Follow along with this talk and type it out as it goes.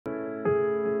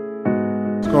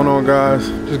What's going on, guys?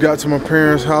 Just got to my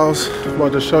parents' house.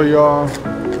 About to show y'all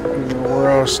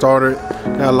where I started.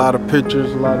 Got a lot of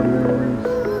pictures, a lot of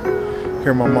memories.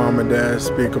 Hear my mom and dad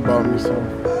speak about me, so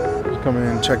just come in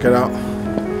and check it out.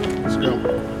 Let's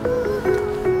go.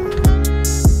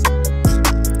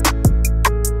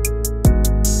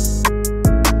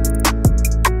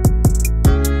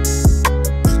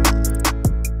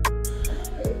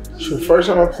 The first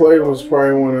time I played was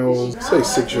probably when I was, say,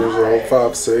 6 years old,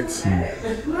 5, 6.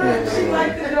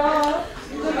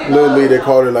 Little League, they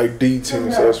called it like D team,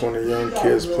 so that's when the young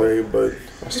kids played. But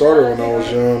I started when I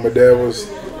was young. My dad was,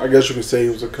 I guess you could say he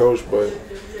was a coach, but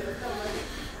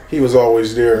he was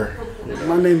always there.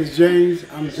 My name is James.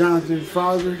 I'm Johnathan's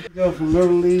father. I go from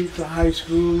Little League to high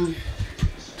school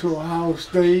to Ohio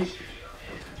State.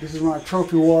 This is my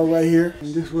trophy wall right here,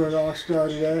 and this is where it all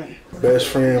started at. Best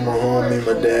friend, my homie,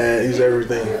 my dad, he's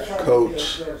everything.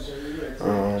 Coach.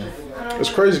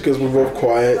 It's crazy because we're both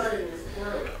quiet,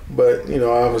 but you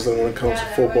know, obviously when it comes to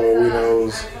football, we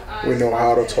know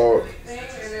how to talk,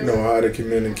 we know how to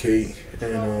communicate,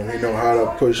 and we know how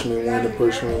to push me, when to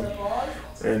push me,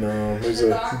 and there's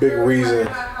a big reason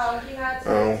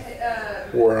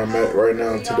where I'm at right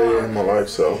now today in my life.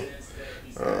 So.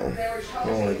 I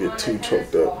don't want to get too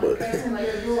choked up, but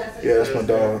yeah, that's my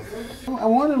dog. I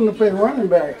wanted him to play running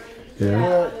back,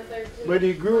 but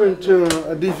he grew into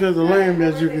a defensive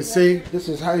lineman, as you can see. This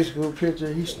is high school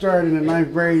picture. He started in the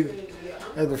 9th grade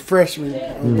as a freshman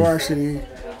on varsity.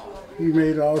 He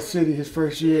made All-City his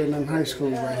first year in high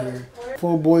school right here.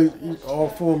 4 boys, all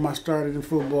 4 of them I started in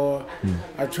football.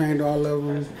 I trained all of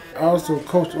them. I also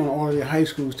coached on all of the high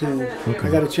school teams. I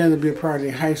got a chance to be a part of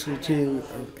the high school team.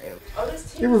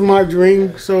 It was my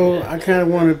dream, so I kind of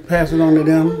wanted to pass it on to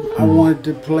them. I wanted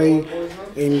to play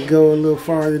and go a little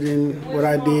farther than what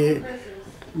I did,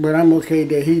 but I'm okay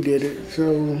that he did it.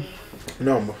 So,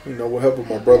 we're helping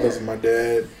my brothers and my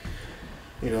dad.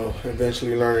 You know,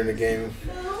 eventually learning the game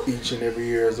each and every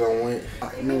year as I went.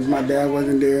 You know, my dad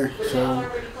wasn't there, so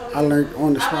I learned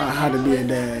on the spot how to be a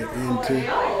dad and to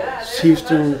teach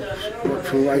them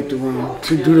from right to wrong,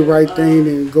 to do the right thing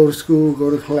and go to school,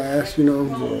 go to class, you know,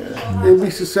 and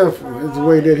be successful. It's the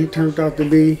way that he turned out to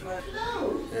be.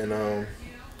 And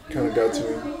kind of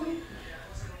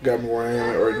got me where I am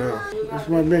at right now. That's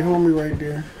my big homie right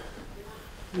there.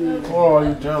 Oh,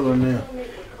 you telling me?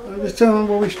 I was telling him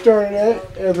where we started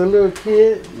at as a little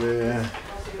kid. Yeah.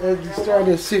 As we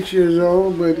started at 6 years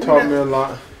old, but taught me a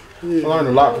lot. Yeah. I learned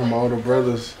a lot from my older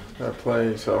brothers that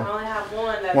played. So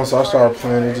once I started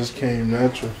playing, it just came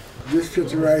natural. This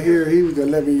picture right here, he was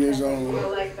 11 years old.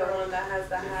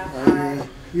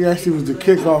 He actually was the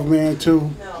kickoff man too.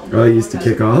 Oh, he used to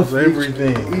kick off?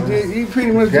 Everything. He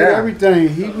pretty much did everything.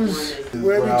 He was,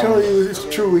 whatever he told you, it's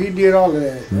true. He did all of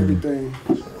that, everything.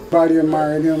 Everybody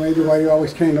admired him. Everybody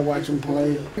always came to watch him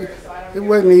play. It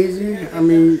wasn't easy. I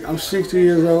mean, I'm 60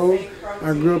 years old.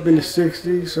 I grew up in the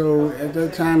 60s, so at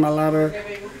that time, a lot of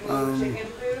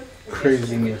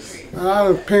craziness. A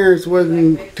lot of parents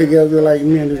wasn't together like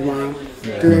me and his mom.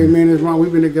 Today, me and his mom,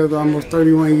 we've been together almost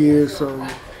 31 years, so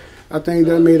I think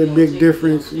that made a big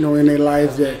difference, you know, in their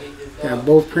lives that have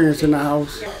both parents in the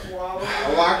house.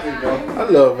 I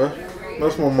love her.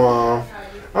 That's my mom.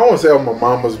 I don't want to say I'm my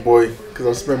mama's boy because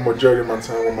I spend majority of my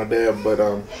time with my dad, but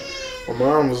my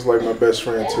mom was like my best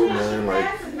friend too, man. Like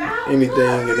anything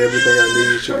and everything I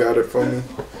needed, she got it for me.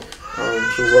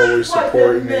 She was always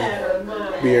supporting me,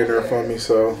 being there for me.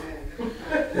 So, you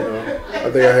know, I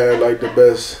think I had like the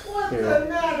best, you know,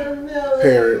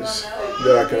 parents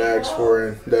that I can ask for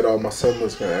and that all my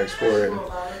siblings can ask for, and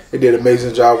they did an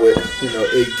amazing job with, you know,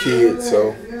 8 kids.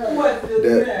 So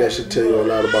that should tell you a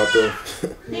lot about them.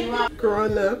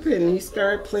 Growing up and he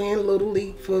started playing Little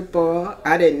League football,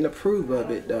 I didn't approve of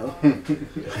it though.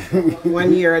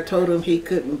 One year I told him he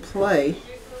couldn't play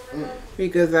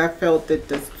because I felt that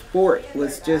the sport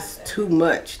was just too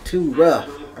much, too rough.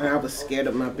 And I was scared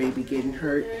of my baby getting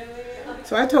hurt.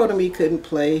 So I told him he couldn't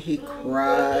play. He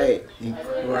cried and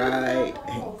cried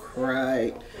and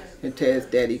cried until his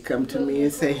daddy come to me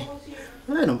and say,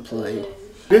 let him play.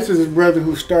 This is his brother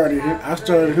who started it. I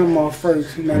started him off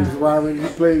first. His name is Robert. He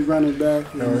played running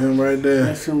back. Oh, him right there.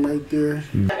 That's him right there.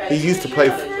 He used to play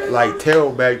like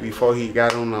tailback before he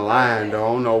got on the line, though.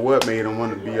 I don't know what made him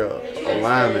want to be a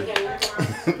lineman.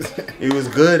 He was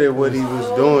good at what he was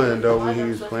doing, though, when he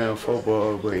was playing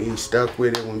football, but he stuck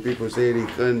with it when people said he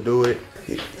couldn't do it.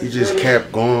 He just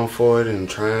kept going for it and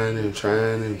trying and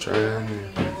trying and trying.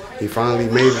 And he finally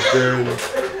made it there, and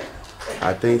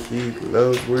I think he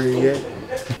loves where he at.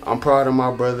 I'm proud of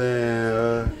my brother,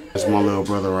 and that's my little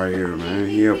brother right here, man.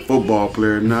 He a football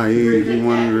player now. He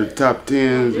one of the top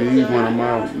 10s, and he's one of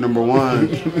my number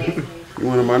ones. He's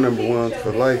one of my number ones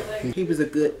for life. He was a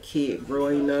good kid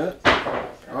growing up.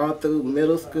 All through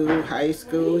middle school, high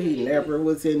school, he never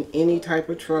was in any type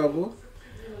of trouble.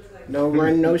 No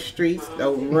run no streets,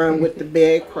 don't run with the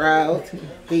bad crowds.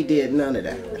 He did none of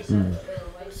that.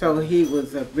 So he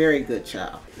was a very good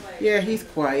child. Yeah, he's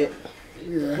quiet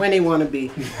when he want to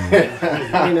be.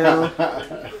 You know,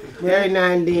 every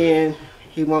now and then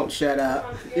he won't shut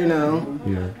up, you know.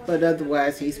 But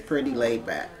otherwise he's pretty laid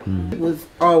back. He was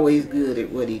always good at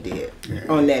what he did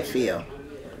on that field.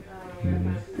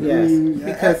 Yes,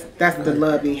 because that's the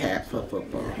love he had for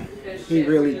football. He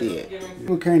really did.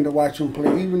 People came to watch him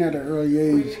play, even at an early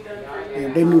age.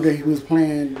 And they knew that he was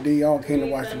playing. They all came to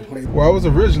watch him play. Well, I was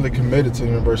originally committed to the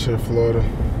University of Florida.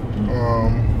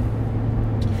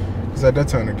 Because at that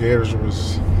time, the Gators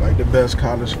was like the best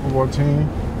college football team.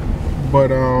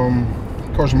 But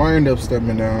Coach Meyer ended up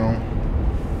stepping down.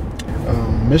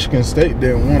 Michigan State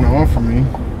didn't want to offer me,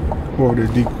 whoever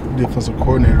the defensive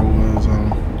coordinator was.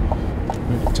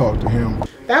 Talk to him.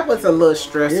 That was a little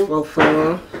stressful for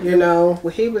him, you know.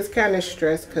 Well, he was kind of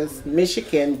stressed because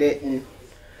Michigan didn't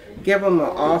give him an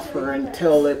offer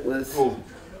until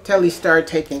he started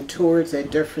taking tours at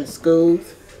different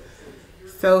schools.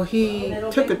 So he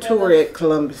took a tour at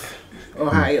Columbus,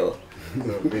 Ohio,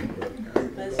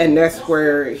 and that's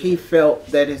where he felt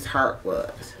that his heart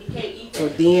was. So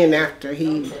then after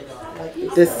he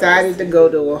decided to go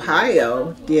to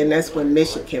Ohio, then that's when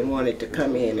Michigan wanted to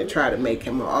come in and try to make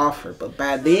him an offer. But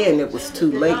by then, it was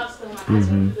too late. I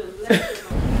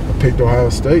picked Ohio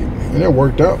State, and it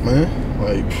worked out, man.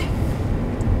 Like,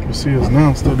 you see us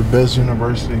now, still the best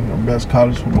university, the best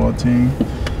college football team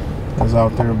that's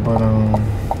out there. But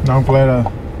I'm glad I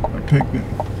picked it.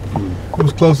 It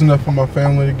was close enough for my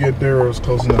family to get there. It was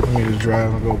close enough for me to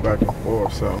drive and go back and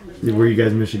forth. So, were you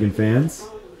guys Michigan fans?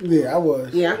 Yeah, I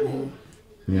was. Yeah.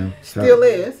 Yeah. Still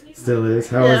is. Still is.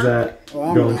 How is that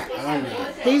going?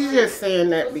 He's just saying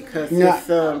that because his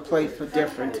son played for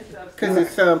his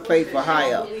son played for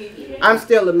Ohio. I'm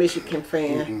still a Michigan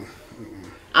fan.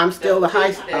 I'm still a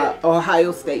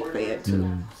Ohio State fan too.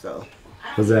 So.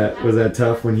 Was that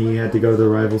tough when he had to go to the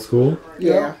rival school?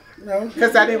 Yeah.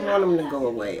 Because I didn't want him to go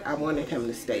away. I wanted him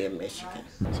to stay in Michigan.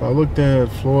 So I looked at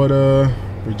Florida,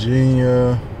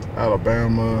 Virginia,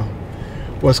 Alabama.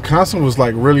 Wisconsin was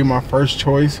like really my first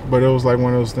choice, but it was like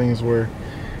one of those things where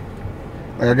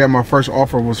like I got my first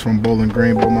offer was from Bowling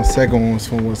Green, but my second one was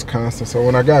from Wisconsin. So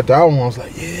when I got that one, I was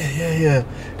like, yeah.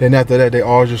 Then after that, they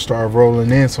all just started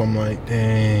rolling in. So I'm like,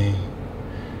 dang,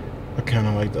 I kind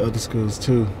of like the other schools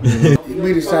too. You know?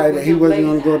 We decided that he wasn't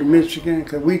going to go to Michigan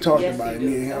because we talked about it,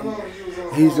 me and him.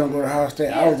 He's going to go to Ohio State.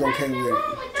 I was okay with it.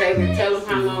 Tell him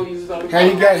how long you was going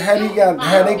to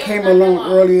Had they came along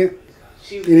earlier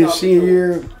in his senior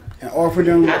year and offered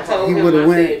him, he would have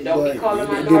went, but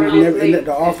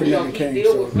the offer never came.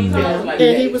 So.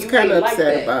 And he was kind of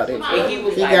upset about it.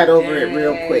 He got over it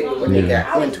real quick when he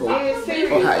went to Ohio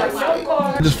State.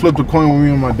 I just flipped a coin with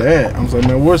me and my dad. I was like,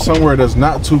 man, we're somewhere that's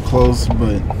not too close,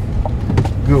 but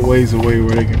good ways away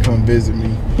where they can come visit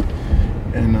me.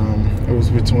 And it was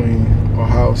between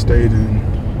Ohio State and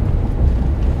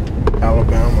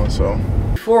Alabama. So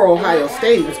before Ohio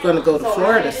State, he was going to go to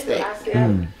Florida State.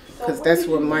 Because that's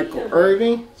where Michael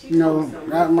Irving. No,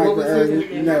 not Michael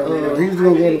Irving. No, he was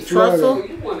going to go to Florida.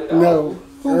 Trussell? No.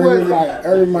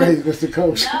 Irving Mize was the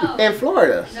coach. In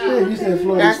Florida. Yeah, you said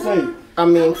Florida State. I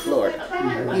mean Florida.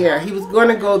 Yeah, he was going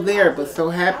to go there, but so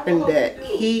happened that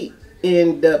he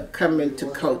ended up coming to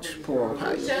coach for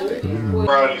Ohio State.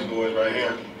 Proud of these boys right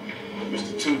here.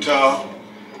 Mr. Too Tall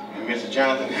and Mr.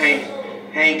 Johnathan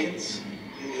Hankins.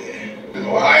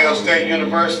 Ohio State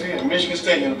University and Michigan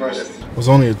State University. It was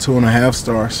only a 2.5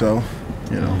 star, so,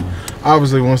 you know,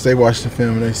 obviously once they watched the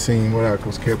film and they seen what I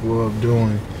was capable of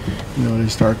doing, you know, they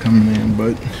start coming in,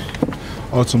 but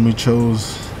ultimately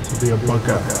chose to be a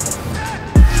Buckeye.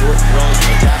 Short throws from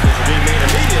the tackles are being made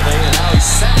immediately, and now he's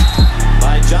sacked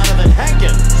by Johnathan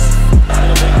Hankins. Been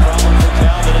a big problem for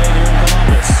Cal today here in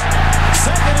Columbus.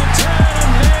 2nd and 10,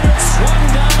 and it's swung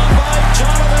down by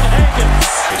Johnathan Hankins.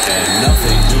 And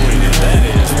nothing doing it. That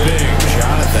is big,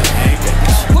 Johnathan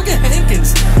Hankins. Look at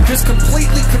Hankins just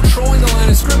completely controlling the line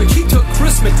of scrimmage. He took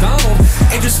Chris McDonald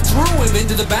and just threw him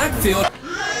into the backfield.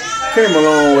 Came a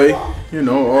long way, you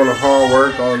know, all the hard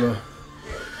work, all the,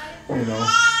 you know,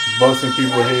 busting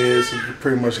people's heads,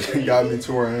 pretty much got me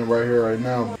to where I am right here, right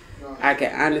now. I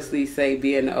can honestly say,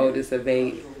 being the oldest of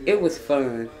 8, it was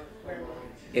fun.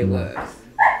 It was.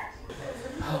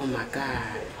 Oh my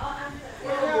God.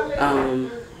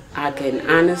 I can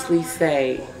honestly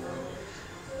say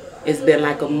it's been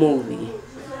like a movie.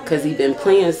 Because he's been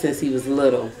playing since he was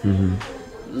little.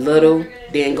 Little,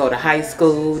 then go to high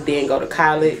school, then go to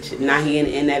college. Now he in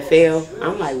the NFL.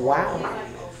 I'm like, wow.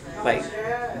 Like,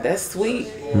 that's sweet.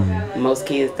 Most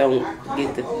kids don't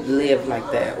get to live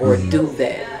like that or do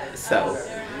that. So,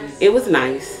 it was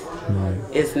nice.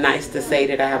 It's nice to say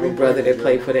that I have a brother that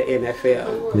played for the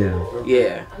NFL.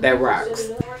 Yeah, that rocks.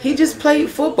 He just played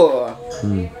football.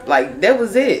 Like, that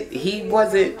was it. He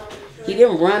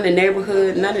didn't run the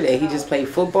neighborhood, none of that. He just played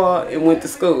football and went to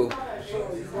school.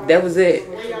 That was it.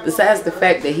 Besides the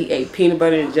fact that he ate peanut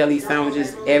butter and jelly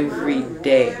sandwiches every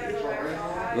day.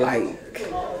 Like,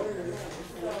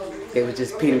 it was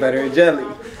just peanut butter and jelly.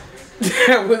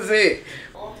 That was it.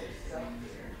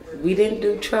 We didn't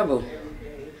do trouble.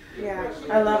 Yeah,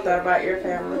 I love that about your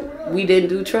family. We didn't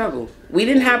do trouble. We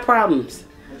didn't have problems.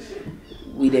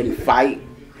 We didn't fight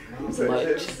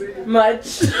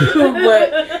much.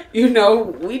 But, you know,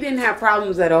 we didn't have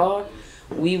problems at all.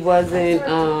 We wasn't,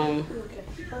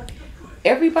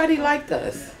 everybody liked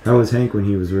us. How was Hank when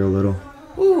he was real little?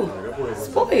 Ooh,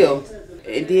 spoiled.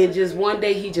 And then just one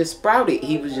day he just sprouted.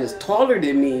 He was just taller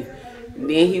than me. And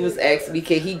then he was asking me,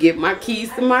 can he get my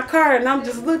keys to my car? And I'm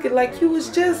just looking like he was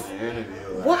just,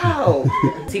 wow.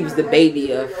 He was the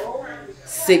baby of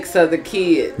 6 other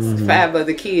kids, 5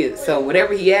 other kids. So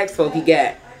whatever he asked for, he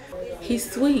got. He's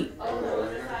sweet.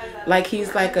 Like he's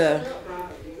a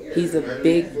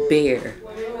big bear.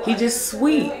 He just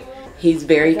sweet. He's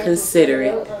very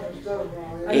considerate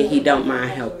and he don't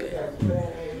mind helping.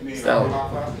 So,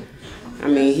 I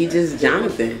mean, he just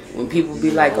Johnathan. When people be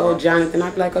like, oh, Johnathan,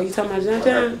 I be like, oh, you talking about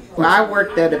Johnathan? Well, I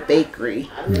worked at a bakery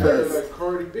for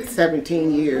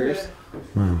 17 years.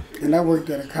 And I worked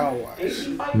at a car wash.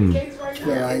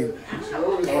 For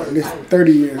like this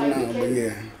 30 years now, but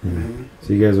yeah.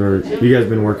 So you guys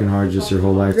been working hard just your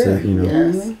whole life to, you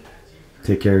know,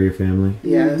 take care of your family?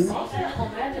 Yes.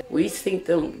 We seen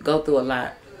them go through a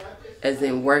lot, as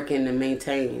in working to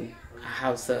maintain a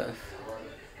house of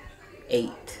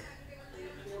 8.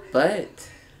 But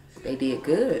they did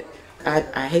good.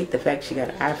 I hate the fact she got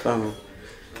an iPhone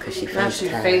because she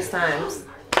FaceTimes.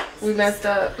 We messed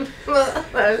up.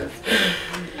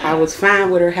 I was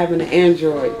fine with her having an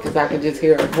Android because I could just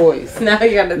hear her voice. Now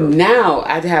you gotta go. Now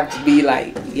I'd have to be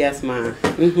like, yes, Mom.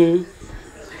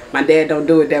 My dad don't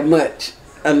do it that much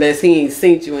unless he ain't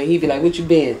seen you and he be like, what you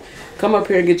been? Come up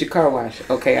here and get your car washed.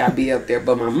 Okay, I'll be up there.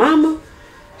 But my mama,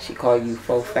 she call you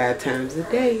 4-5 times a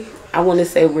day. I want to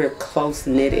say we're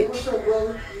close-knitted.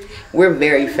 We're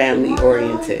very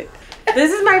family-oriented.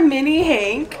 This is my mini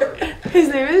Hank. His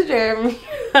name is Jeremy.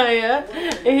 And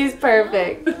he's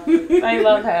perfect. I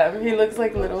love him. He looks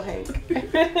like little Hank.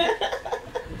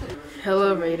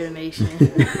 Hello, Raider Nation.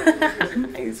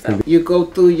 You go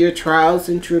through your trials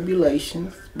and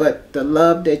tribulations, but the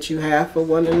love that you have for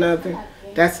one another,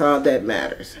 that's all that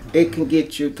matters. It can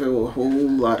get you through a whole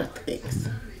lot of things.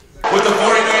 With the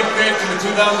 49th pick in the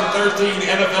 2013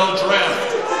 NFL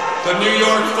Draft, the New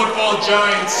York Football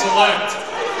Giants select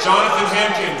Johnathan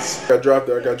Hankins. I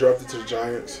got drafted to the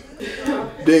Giants.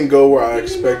 Didn't go where I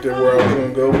expected where I was going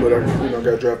to go, but I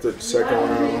got drafted 2nd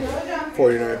round,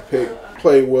 49th pick.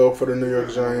 Played well for the New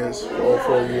York Giants for all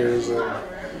 4 years, and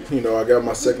I got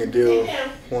my 2nd deal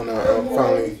when I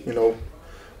finally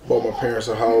bought my parents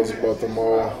a house, bought them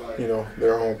all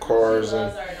their own cars,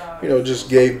 and just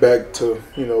gave back to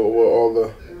all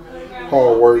the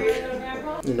hard work,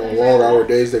 long hour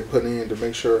days they put in to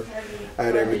make sure I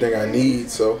had everything I need.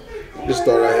 So just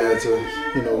thought I had to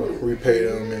repay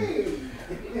them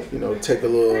and take a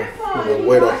little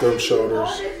weight off them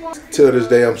shoulders. Till this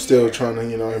day I'm still trying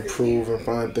to improve and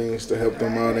find things to help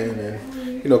them out in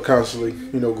and constantly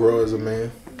grow as a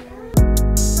man.